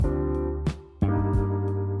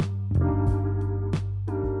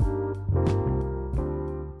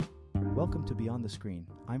Welcome to Beyond the Screen.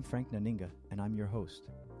 I'm Frank Naninga, and I'm your host.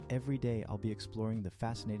 Every day I'll be exploring the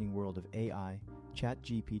fascinating world of AI,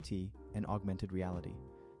 ChatGPT, and augmented reality.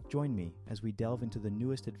 Join me as we delve into the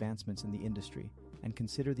newest advancements in the industry and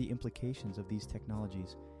consider the implications of these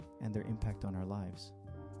technologies and their impact on our lives.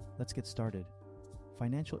 Let's get started.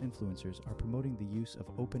 Financial influencers are promoting the use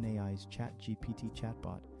of OpenAI's ChatGPT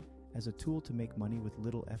chatbot as a tool to make money with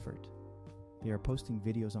little effort. They are posting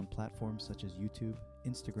videos on platforms such as YouTube,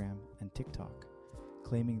 Instagram, and TikTok,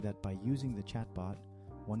 claiming that by using the chatbot,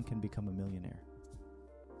 one can become a millionaire.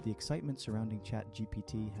 The excitement surrounding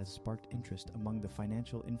ChatGPT has sparked interest among the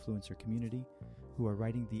financial influencer community who are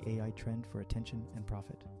riding the AI trend for attention and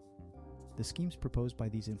profit. The schemes proposed by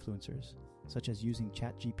these influencers, such as using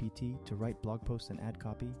ChatGPT to write blog posts and ad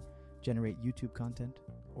copy, generate YouTube content,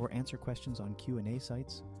 or answer questions on Q&A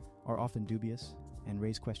sites, are often dubious and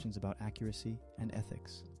raise questions about accuracy and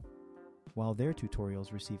ethics. While their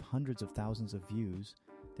tutorials receive hundreds of thousands of views,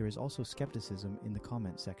 there is also skepticism in the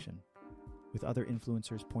comment section, with other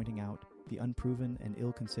influencers pointing out the unproven and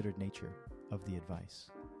ill-considered nature of the advice.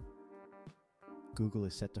 Google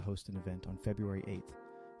is set to host an event on February 8th,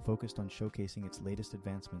 focused on showcasing its latest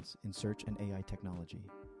advancements in search and AI technology.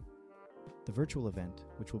 The virtual event,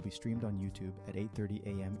 which will be streamed on YouTube at 8:30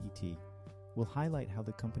 a.m. ET, will highlight how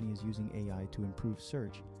the company is using AI to improve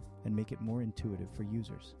search and make it more intuitive for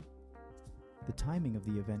users. The timing of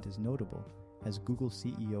the event is notable as Google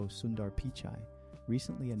CEO Sundar Pichai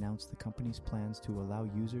recently announced the company's plans to allow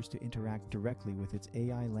users to interact directly with its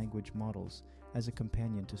AI language models as a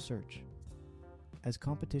companion to search. As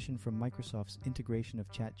competition from Microsoft's integration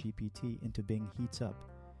of ChatGPT into Bing heats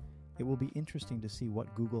up, it will be interesting to see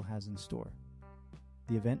what Google has in store.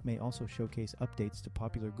 The event may also showcase updates to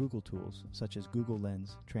popular Google tools such as Google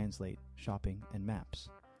Lens, Translate, Shopping, and Maps.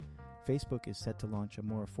 Facebook is set to launch a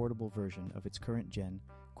more affordable version of its current-gen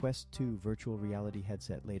Quest 2 virtual reality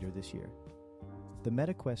headset later this year. The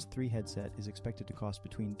Meta Quest 3 headset is expected to cost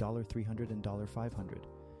between $300 and $500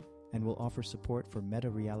 and will offer support for Meta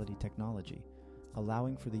reality technology,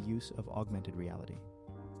 allowing for the use of augmented reality.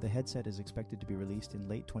 The headset is expected to be released in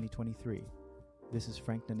late 2023. This is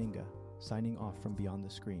Frank Naninga, signing off from Beyond the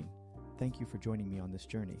Screen. Thank you for joining me on this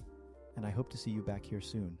journey, and I hope to see you back here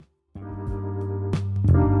soon.